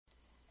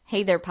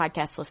Hey there,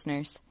 podcast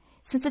listeners.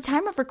 Since the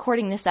time of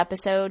recording this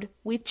episode,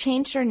 we've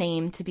changed our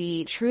name to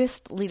be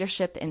Truist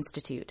Leadership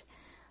Institute.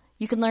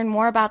 You can learn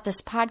more about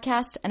this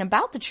podcast and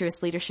about the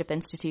Truist Leadership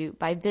Institute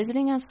by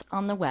visiting us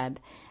on the web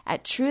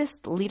at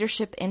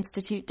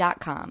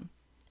truistleadershipinstitute.com.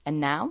 And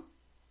now,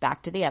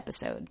 back to the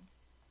episode.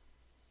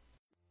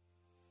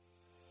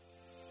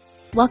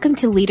 Welcome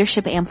to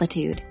Leadership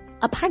Amplitude,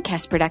 a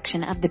podcast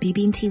production of the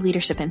BB&T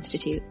Leadership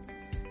Institute.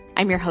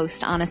 I'm your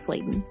host, Anna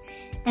Slayton,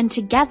 and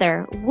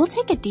together we'll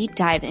take a deep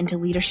dive into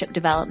leadership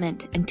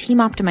development and team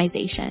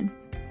optimization,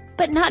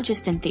 but not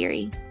just in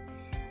theory.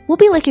 We'll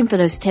be looking for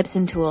those tips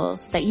and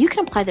tools that you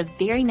can apply the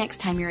very next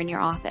time you're in your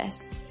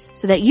office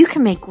so that you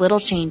can make little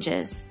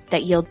changes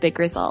that yield big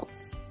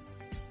results.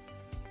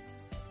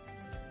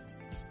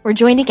 We're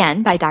joined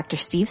again by Dr.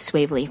 Steve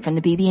Swavely from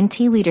the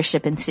BB&T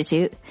Leadership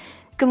Institute.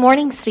 Good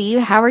morning, Steve.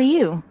 How are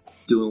you?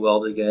 Doing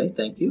well today.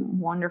 Thank you.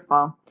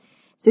 Wonderful.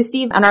 So,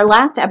 Steve, on our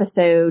last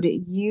episode,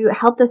 you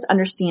helped us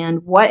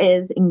understand what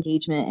is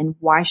engagement and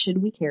why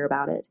should we care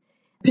about it.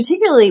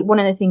 Particularly, one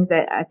of the things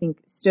that I think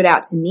stood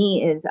out to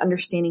me is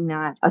understanding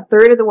that a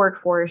third of the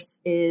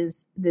workforce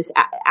is this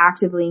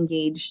actively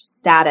engaged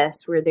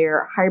status where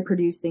they're high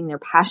producing, they're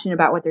passionate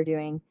about what they're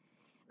doing.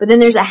 But then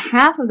there's a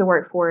half of the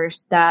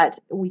workforce that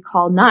we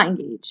call not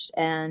engaged,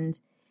 and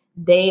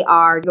they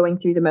are going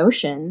through the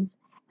motions.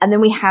 And then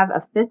we have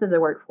a fifth of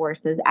the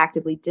workforce that is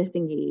actively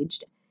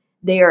disengaged.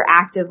 They are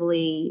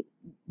actively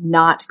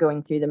not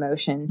going through the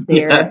motions.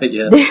 They're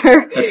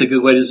That's a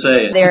good way to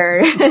say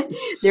it.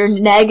 They're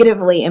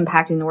negatively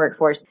impacting the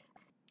workforce.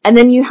 And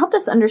then you helped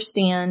us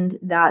understand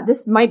that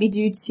this might be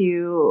due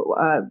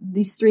to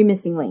these three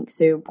missing links.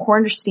 So poor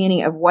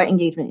understanding of what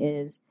engagement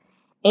is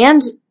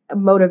and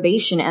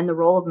motivation and the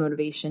role of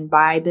motivation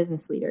by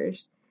business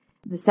leaders.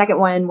 The second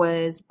one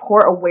was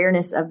poor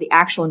awareness of the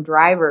actual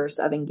drivers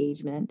of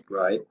engagement.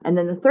 Right. And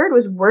then the third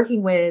was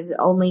working with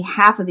only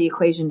half of the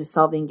equation to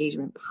solve the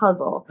engagement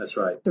puzzle. That's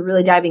right. So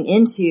really diving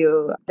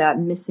into that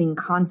missing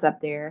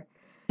concept there.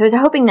 So I was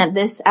hoping that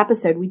this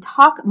episode we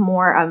talk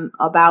more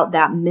about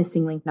that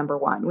missing link number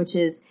one, which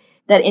is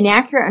that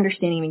inaccurate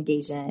understanding of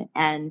engagement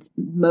and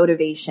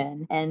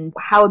motivation and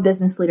how a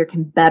business leader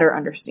can better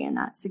understand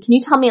that. So can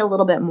you tell me a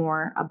little bit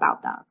more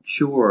about that?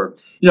 Sure.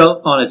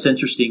 Anna, it's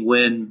interesting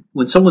when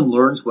someone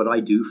learns what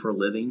I do for a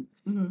living,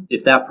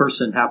 if that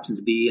person happens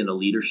to be in a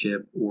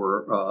leadership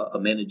or a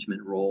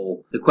management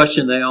role, the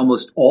question they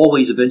almost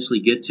always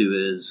eventually get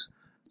to is,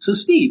 so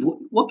Steve,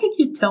 what can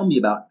you tell me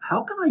about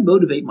how can I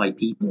motivate my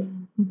people?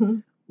 Mm-hmm.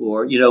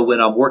 Or,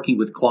 when I'm working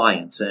with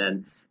clients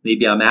and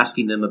maybe I'm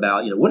asking them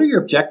about, what are your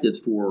objectives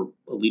for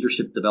a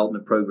leadership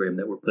development program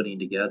that we're putting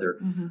together?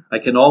 Mm-hmm. I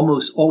can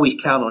almost always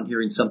count on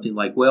hearing something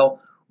like, well,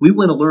 we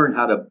want to learn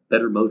how to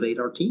better motivate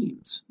our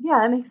teams. Yeah,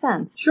 that makes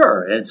sense.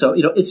 Sure. And so,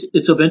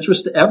 it's of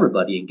interest to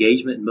everybody.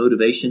 Engagement and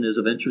motivation is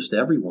of interest to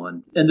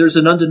everyone. And there's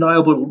an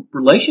undeniable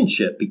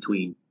relationship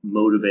between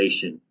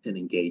motivation and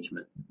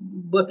engagement,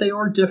 but they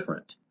are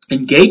different.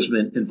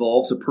 Engagement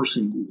involves a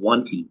person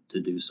wanting to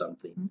do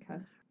something.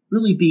 Okay.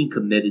 Really being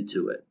committed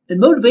to it. And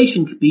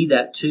motivation could be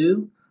that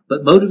too,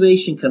 but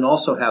motivation can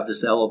also have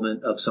this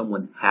element of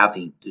someone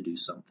having to do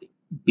something,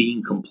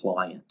 being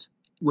compliant.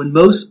 When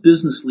most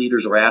business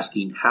leaders are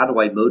asking, how do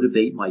I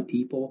motivate my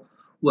people?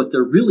 What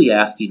they're really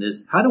asking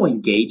is, how do I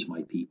engage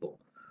my people?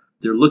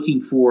 They're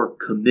looking for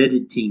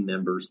committed team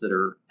members that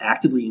are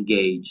actively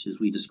engaged, as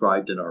we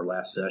described in our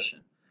last session.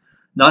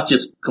 Not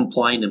just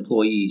compliant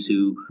employees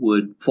who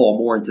would fall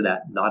more into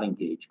that not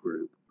engaged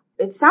group.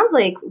 It sounds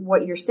like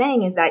what you're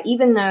saying is that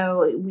even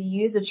though we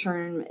use the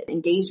term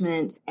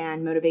engagement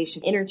and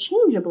motivation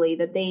interchangeably,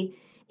 that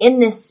in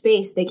this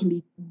space, they can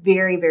be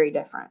very, very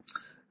different.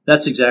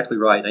 That's exactly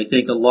right. I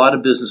think a lot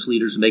of business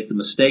leaders make the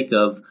mistake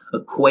of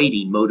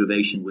equating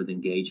motivation with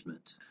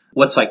engagement.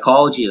 What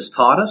psychology has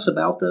taught us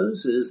about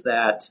those is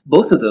that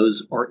both of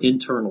those are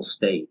internal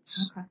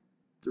states. Okay.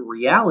 The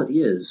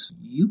reality is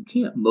you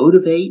can't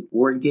motivate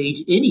or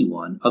engage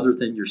anyone other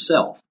than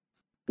yourself.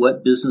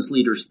 What business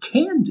leaders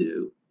can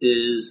do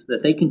is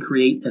that they can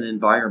create an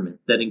environment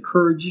that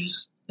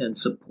encourages and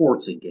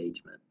supports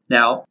engagement.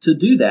 Now, to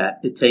do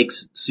that, it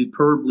takes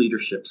superb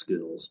leadership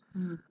skills,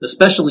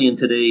 especially in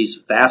today's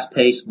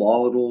fast-paced,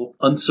 volatile,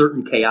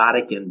 uncertain,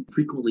 chaotic, and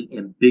frequently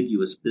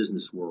ambiguous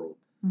business world.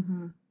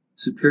 Mm-hmm.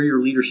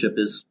 Superior leadership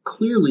is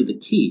clearly the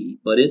key,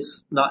 but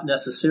it's not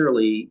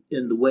necessarily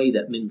in the way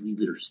that many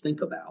leaders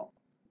think about.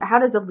 How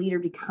does a leader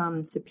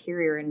become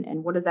superior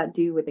and what does that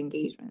do with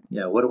engagement?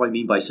 Yeah, what do I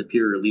mean by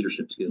superior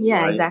leadership skills?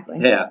 Yeah, right?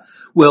 Exactly. Yeah.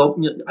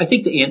 Well, I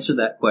think to answer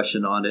that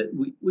question on it,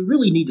 we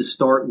really need to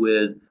start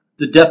with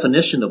the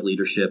definition of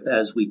leadership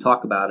as we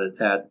talk about it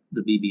at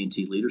the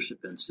BB&T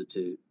Leadership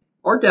Institute.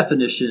 Our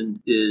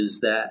definition is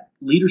that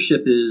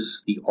leadership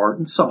is the art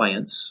and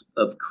science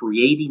of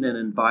creating an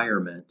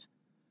environment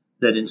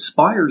that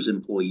inspires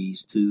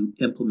employees to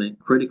implement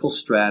critical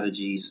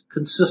strategies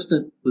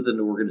consistent with an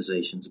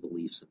organization's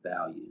beliefs and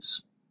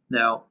values.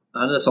 Now,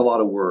 I know that's a lot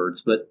of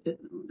words, but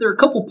there are a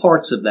couple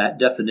parts of that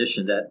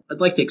definition that I'd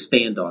like to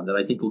expand on that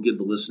I think will give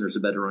the listeners a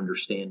better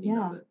understanding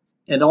of it.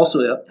 and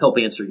also help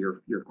answer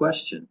your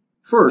question.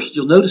 First,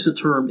 you'll notice the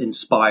term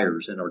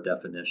inspires in our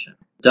definition.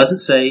 It doesn't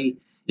say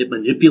it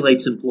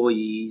manipulates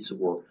employees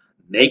or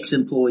makes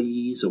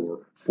employees or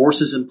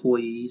forces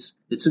employees.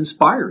 It's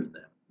inspiring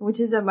them. Which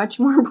is a much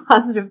more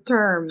positive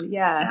term,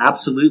 yeah.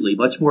 Absolutely,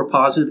 much more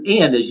positive.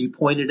 And as you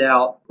pointed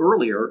out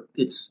earlier,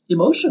 it's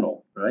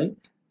emotional, right?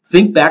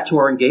 Think back to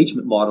our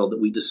engagement model that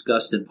we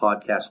discussed in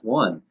podcast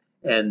 1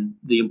 and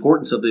the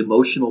importance of the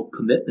emotional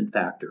commitment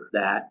factor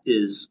that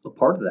is a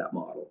part of that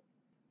model.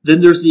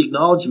 Then there's the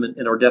acknowledgement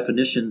in our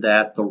definition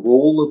that the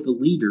role of the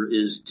leader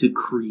is to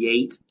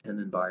create an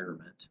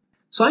environment.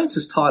 Science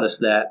has taught us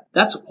that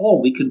that's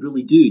all we can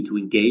really do to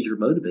engage or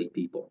motivate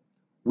people.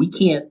 We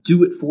can't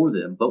do it for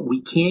them, but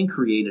we can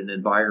create an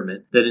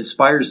environment that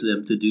inspires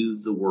them to do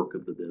the work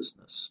of the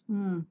business.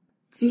 So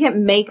you can't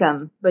make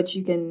them, but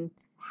you can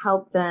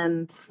help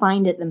them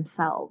find it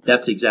themselves.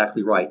 That's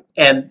exactly right.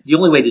 And the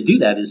only way to do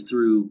that is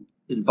through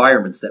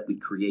environments that we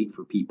create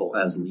for people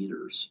as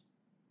leaders.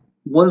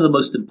 One of the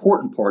most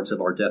important parts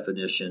of our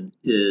definition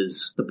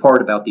is the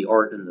part about the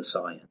art and the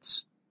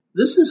science.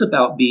 This is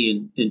about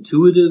being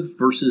intuitive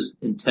versus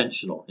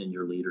intentional in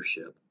your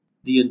leadership.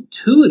 The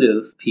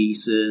intuitive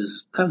piece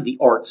is kind of the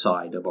art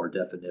side of our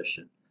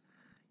definition.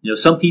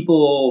 Some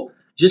people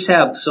just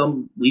have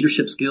some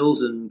leadership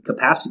skills and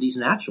capacities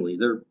naturally.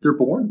 They're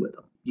born with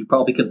them. You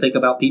probably can think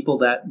about people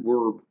that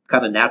were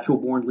kind of natural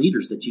born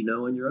leaders that you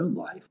know in your own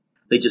life.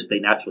 They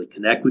naturally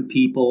connect with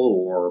people,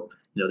 or,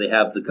 they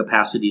have the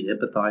capacity to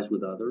empathize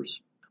with others.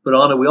 But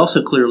Anna, we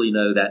also clearly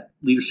know that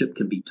leadership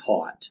can be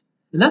taught.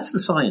 And that's the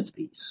science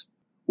piece.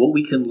 What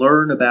we can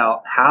learn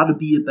about how to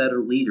be a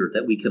better leader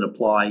that we can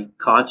apply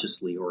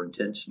consciously or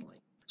intentionally.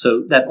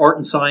 So that art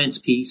and science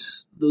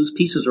piece, those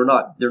pieces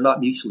they're not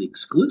mutually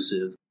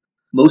exclusive.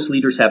 Most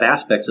leaders have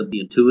aspects of the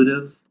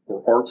intuitive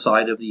or art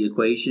side of the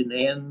equation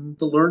and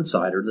the learn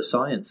side or the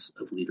science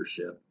of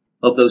leadership.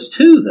 Of those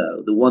two,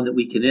 though, the one that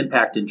we can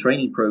impact in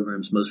training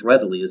programs most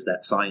readily is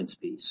that science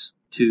piece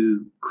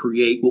to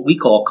create what we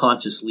call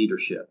conscious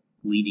leadership,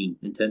 leading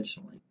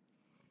intentionally.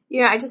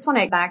 I just want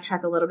to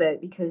backtrack a little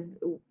bit, because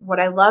what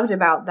I loved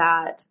about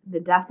that, the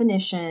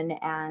definition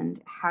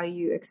and how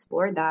you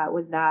explored that,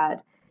 was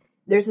that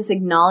there's this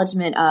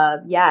acknowledgement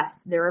of,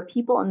 yes, there are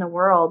people in the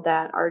world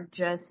that are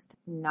just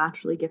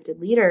naturally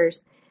gifted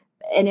leaders.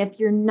 And if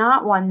you're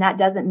not one, that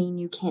doesn't mean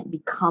you can't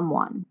become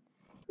one.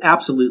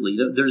 Absolutely.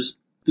 There's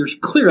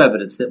clear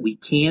evidence that we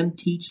can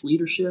teach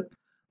leadership,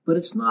 but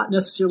it's not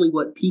necessarily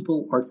what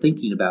people are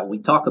thinking about when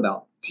we talk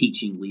about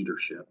teaching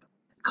leadership.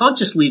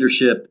 Conscious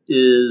leadership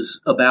is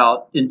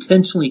about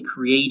intentionally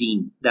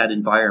creating that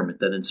environment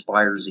that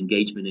inspires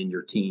engagement in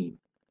your team.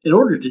 In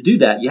order to do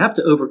that, you have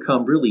to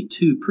overcome really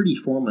two pretty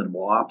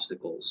formidable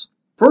obstacles.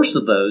 First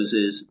of those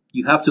is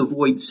you have to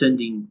avoid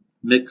sending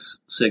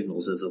mixed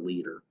signals as a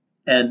leader.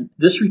 And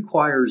this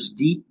requires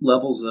deep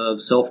levels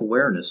of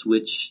self-awareness,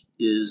 which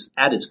is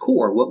at its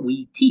core what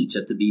we teach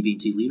at the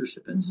BB&T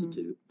Leadership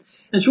Institute.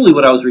 And it's really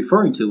what I was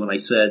referring to when I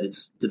said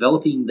it's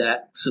developing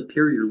that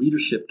superior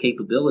leadership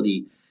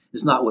capability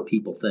is not what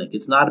people think.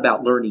 It's not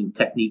about learning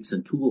techniques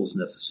and tools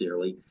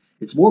necessarily.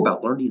 It's more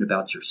about learning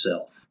about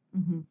yourself.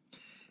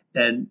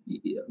 And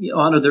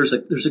Anna, there's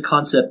a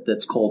concept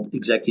that's called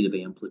executive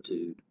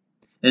amplitude.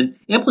 And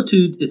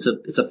amplitude, it's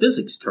a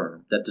physics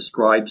term that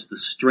describes the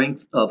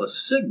strength of a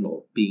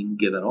signal being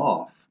given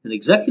off. And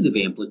executive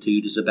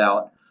amplitude is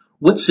about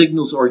what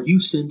signals are you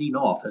sending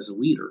off as a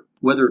leader,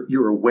 whether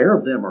you're aware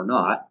of them or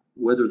not,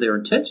 whether they're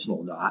intentional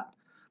or not.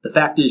 The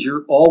fact is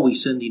you're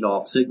always sending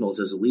off signals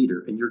as a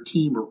leader, and your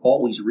team are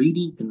always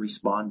reading and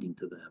responding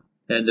to them.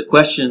 And the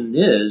question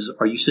is,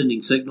 are you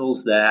sending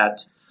signals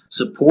that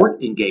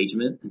support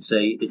engagement and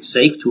say it's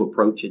safe to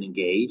approach and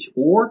engage?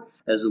 Or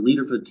as a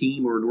leader of a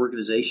team or an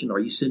organization, are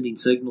you sending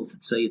signals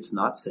that say it's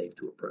not safe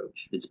to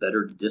approach? It's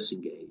better to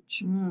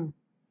disengage.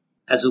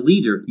 As a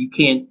leader, you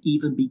can't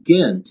even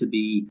begin to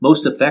be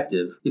most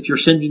effective if you're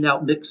sending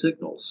out mixed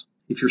signals,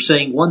 if you're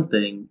saying one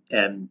thing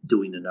and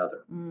doing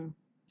another.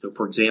 So,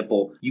 for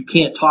example, you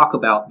can't talk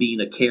about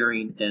being a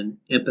caring and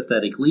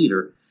empathetic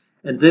leader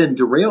and then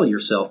derail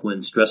yourself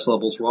when stress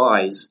levels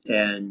rise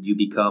and you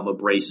become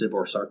abrasive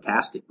or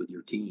sarcastic with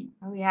your team.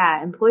 Oh,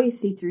 yeah. Employees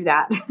see through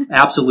that.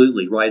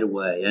 Absolutely, right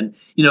away. And,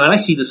 and I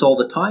see this all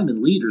the time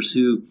in leaders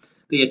who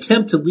they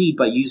attempt to lead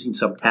by using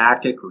some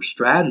tactic or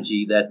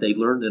strategy that they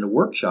learned in a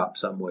workshop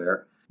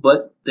somewhere,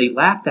 but they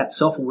lack that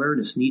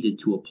self-awareness needed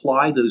to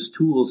apply those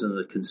tools in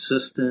a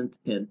consistent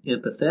and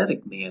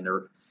empathetic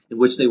manner in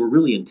which they were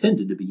really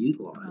intended to be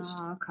utilized.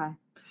 Oh, okay.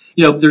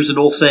 There's an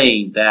old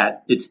saying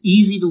that it's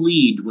easy to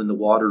lead when the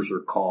waters are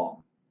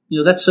calm.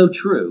 That's so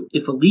true.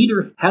 If a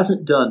leader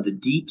hasn't done the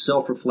deep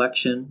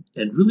self-reflection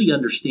and really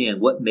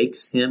understand what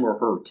makes him or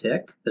her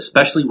tick,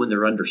 especially when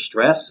they're under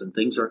stress and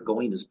things aren't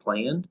going as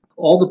planned,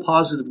 all the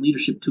positive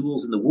leadership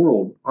tools in the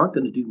world aren't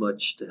going to do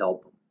much to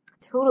help them.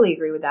 Totally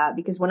agree with that,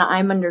 because when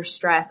I'm under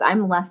stress,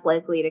 I'm less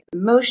likely to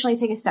emotionally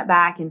take a step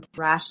back and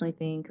rationally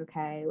think,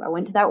 okay, I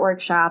went to that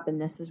workshop and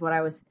this is what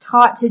I was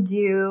taught to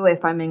do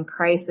if I'm in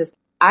crisis.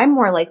 I'm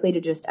more likely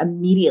to just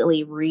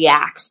immediately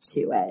react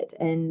to it.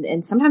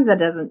 And sometimes that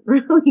doesn't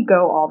really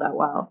go all that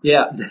well.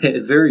 Yeah,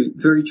 very,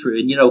 very true.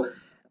 And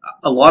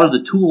a lot of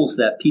the tools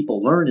that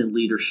people learn in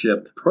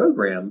leadership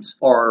programs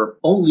are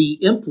only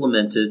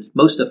implemented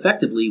most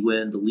effectively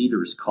when the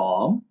leader is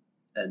calm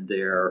and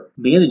they're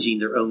managing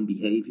their own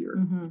behavior.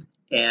 Mm-hmm.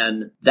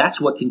 And that's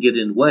what can get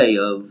in the way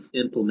of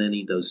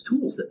implementing those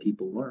tools that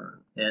people learn.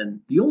 And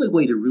the only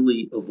way to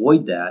really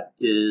avoid that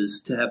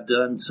is to have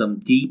done some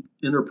deep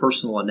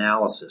interpersonal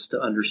analysis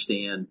to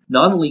understand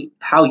not only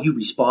how you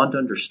respond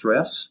under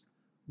stress,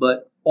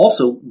 but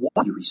also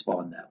why you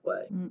respond that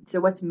way. So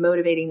what's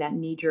motivating that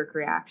knee-jerk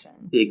reaction?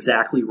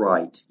 Exactly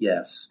right.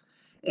 Yes.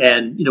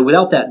 And,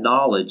 without that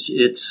knowledge,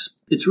 it's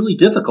really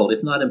difficult,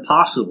 if not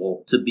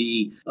impossible, to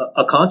be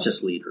a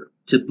conscious leader,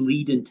 to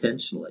lead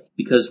intentionally.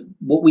 Because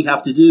what we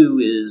have to do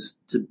is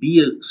to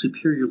be a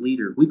superior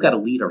leader, we've got to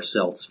lead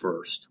ourselves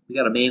first. We've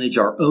got to manage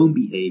our own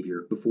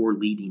behavior before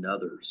leading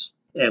others.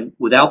 And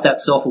without that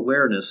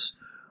self-awareness,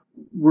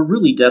 we're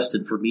really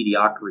destined for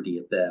mediocrity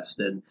at best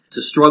and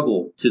to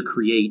struggle to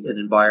create an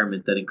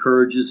environment that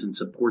encourages and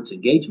supports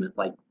engagement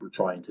like we're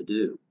trying to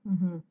do.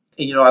 Mm-hmm.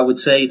 And, I would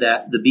say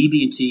that the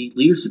BB&T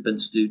Leadership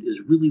Institute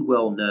is really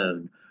well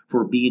known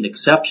for being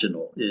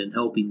exceptional in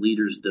helping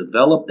leaders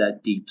develop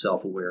that deep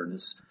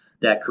self-awareness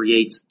that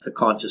creates a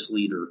conscious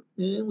leader.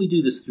 And we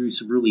do this through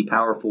some really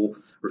powerful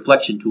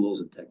reflection tools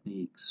and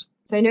techniques.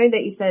 So I know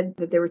that you said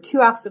that there were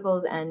two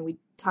obstacles, and we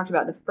talked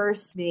about the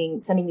first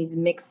being sending these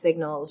mixed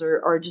signals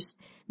or just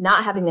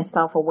not having the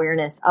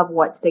self-awareness of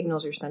what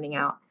signals you're sending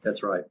out.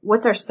 That's right.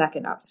 What's our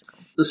second obstacle?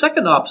 The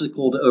second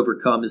obstacle to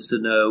overcome is to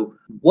know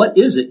what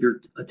is it you're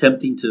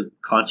attempting to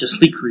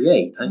consciously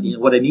create.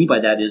 Mm-hmm. What I mean by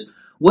that is,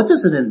 what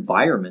does an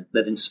environment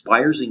that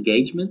inspires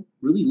engagement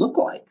really look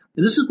like?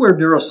 And this is where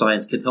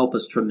neuroscience can help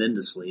us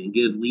tremendously and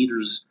give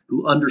leaders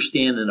who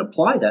understand and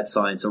apply that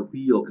science a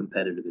real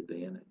competitive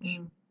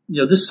advantage.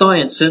 Mm. This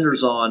science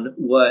centers on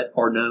what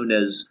are known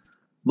as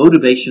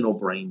motivational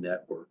brain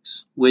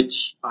networks,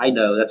 which I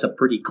know that's a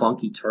pretty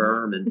clunky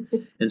term.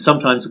 And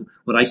sometimes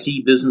when I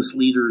see business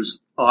leaders'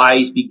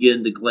 eyes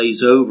begin to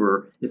glaze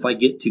over, if I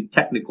get too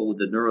technical with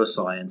the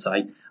neuroscience,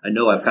 I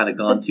know I've kind of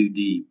gone too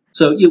deep.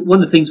 So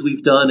one of the things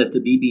we've done at the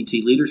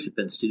BB&T Leadership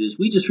Institute is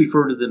we just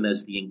refer to them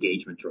as the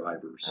engagement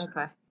drivers.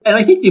 Okay. And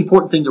I think the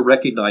important thing to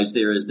recognize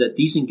there is that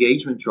these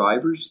engagement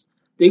drivers,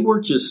 they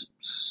weren't just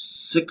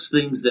 6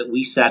 things that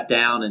we sat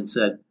down and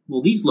said,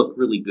 well, these look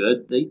really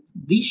good.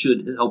 These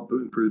should help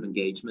improve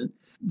engagement.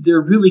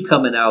 They're really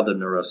coming out of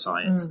the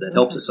neuroscience that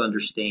helps us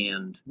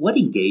understand what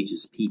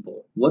engages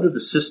people. What are the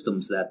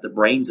systems that the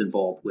brain's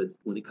involved with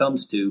when it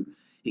comes to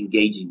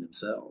engaging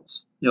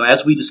themselves?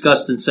 As we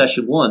discussed in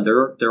session 1,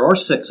 there are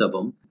 6 of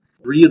them.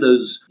 3 of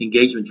those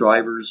engagement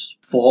drivers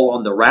fall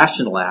on the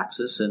rational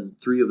axis and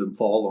 3 of them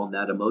fall on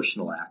that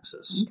emotional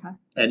axis. Okay.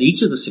 And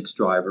each of the 6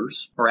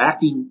 drivers are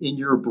acting in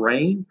your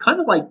brain kind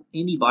of like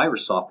antivirus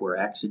software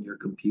acts in your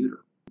computer.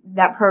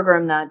 That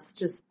program that's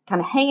just kind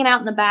of hanging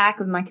out in the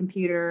back of my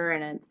computer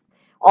and it's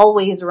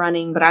always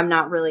running, but I'm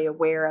not really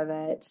aware of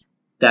it.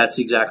 That's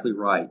exactly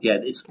right. Yeah,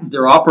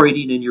 they're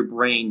operating in your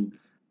brain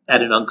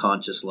at an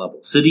unconscious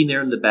level, sitting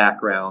there in the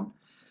background,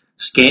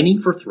 scanning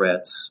for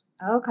threats.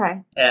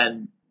 Okay.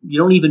 And you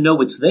don't even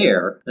know it's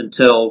there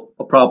until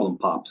a problem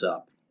pops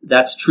up.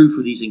 That's true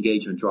for these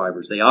engagement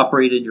drivers. They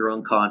operate in your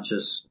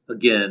unconscious,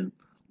 again,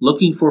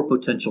 looking for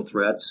potential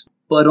threats.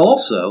 But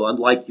also,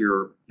 unlike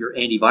your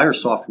antivirus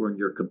software in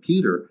your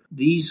computer,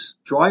 these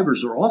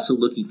drivers are also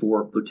looking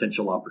for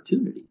potential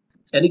opportunity.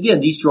 And again,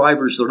 these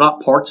drivers, they're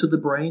not parts of the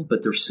brain,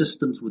 but they're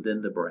systems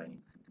within the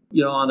brain.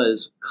 On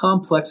as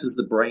complex as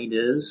the brain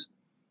is,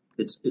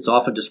 it's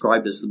often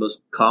described as the most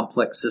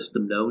complex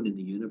system known in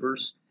the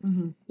universe.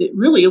 Mm-hmm. It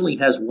really only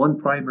has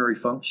one primary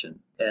function,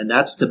 and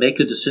that's to make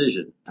a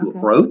decision to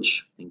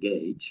approach,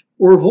 engage,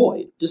 or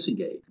avoid,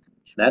 disengage.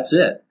 That's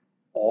it.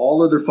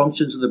 All other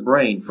functions of the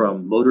brain,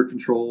 from motor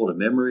control to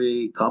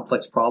memory,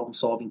 complex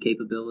problem-solving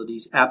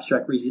capabilities,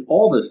 abstract reasoning,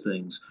 all those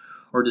things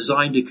are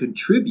designed to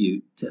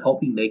contribute to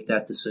helping make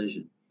that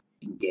decision.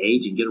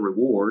 Engage and get a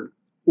reward,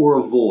 or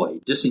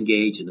avoid,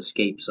 disengage and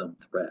escape some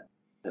threat.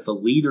 If a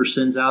leader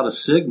sends out a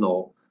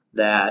signal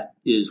that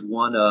is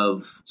one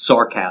of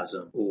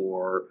sarcasm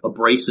or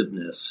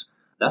abrasiveness,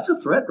 that's a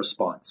threat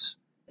response,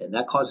 and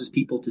that causes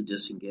people to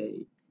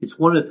disengage. It's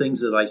one of the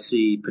things that I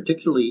see,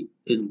 particularly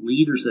in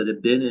leaders that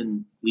have been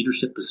in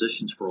leadership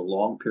positions for a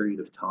long period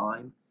of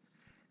time.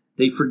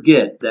 They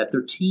forget that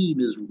their team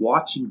is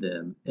watching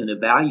them and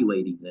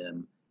evaluating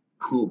them.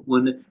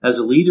 When, as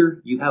a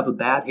leader, you have a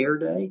bad hair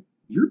day,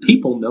 your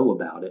people know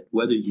about it,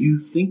 whether you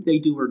think they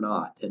do or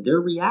not, and they're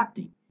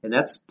reacting. And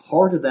that's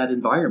part of that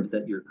environment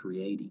that you're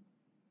creating.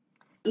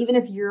 Even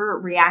if you're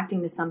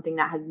reacting to something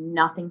that has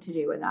nothing to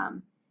do with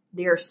them,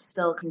 they're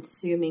still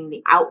consuming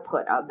the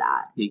output of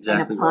that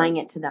and applying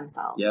it to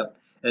themselves. Yep.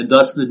 And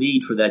thus the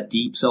need for that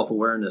deep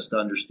self-awareness to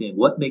understand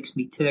what makes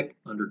me tick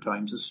under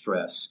times of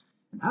stress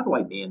and how do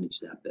I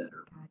manage that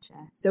better. Gotcha.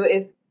 So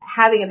if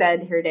having a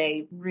bad hair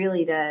day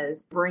really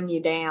does bring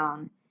you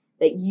down,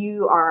 that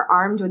you are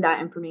armed with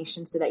that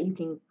information so that you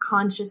can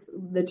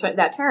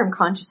that term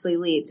consciously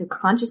lead, so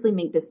consciously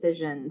make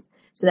decisions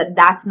so that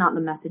that's not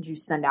the message you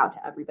send out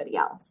to everybody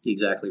else.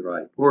 Exactly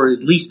right. Or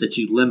at least that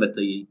you limit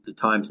the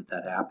times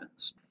that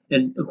happens.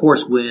 And of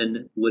course,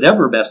 when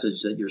whatever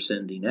message that you're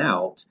sending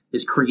out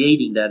is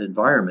creating that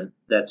environment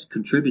that's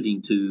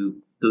contributing to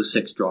those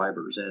 6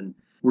 drivers. And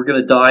we're going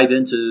to dive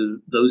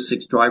into those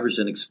 6 drivers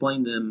and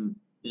explain them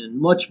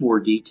in much more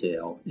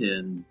detail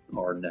in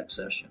our next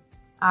session.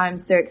 I'm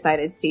so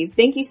excited, Steve.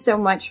 Thank you so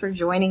much for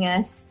joining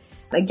us.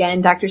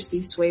 Again, Dr.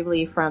 Steve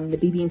Swavely from the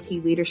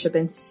BB&T Leadership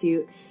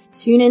Institute.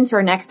 Tune into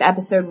our next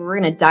episode where we're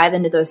going to dive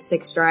into those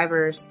 6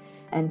 drivers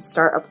and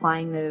start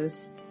applying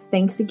those.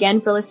 Thanks again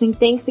for listening.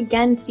 Thanks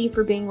again, Steve,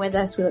 for being with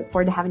us. We look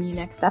forward to having you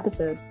next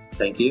episode.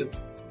 Thank you.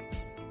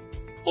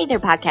 Hey there,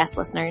 podcast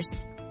listeners.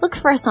 Look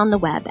for us on the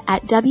web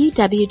at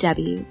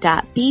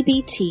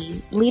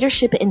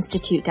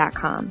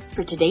www.bbtleadershipinstitute.com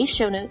for today's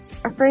show notes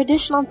or for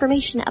additional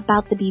information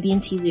about the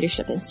BB&T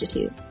Leadership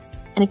Institute.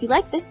 And if you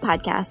like this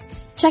podcast,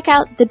 check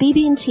out the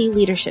BB&T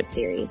Leadership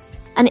Series,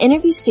 an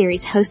interview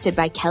series hosted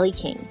by Kelly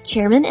King,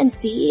 Chairman and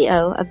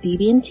CEO of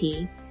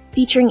BB&T,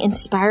 featuring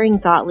inspiring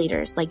thought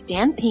leaders like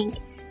Dan Pink,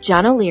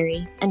 John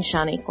O'Leary, and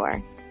Sean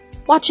Acor.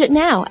 Watch it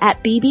now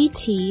at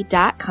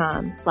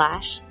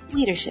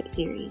bbt.com/leadership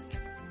series.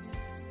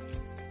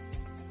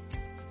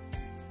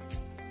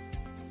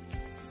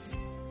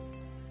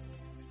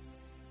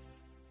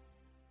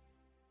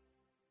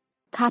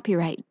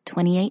 Copyright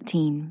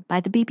 2018 by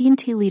the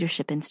BB&T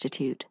Leadership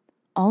Institute.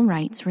 All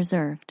rights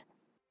reserved.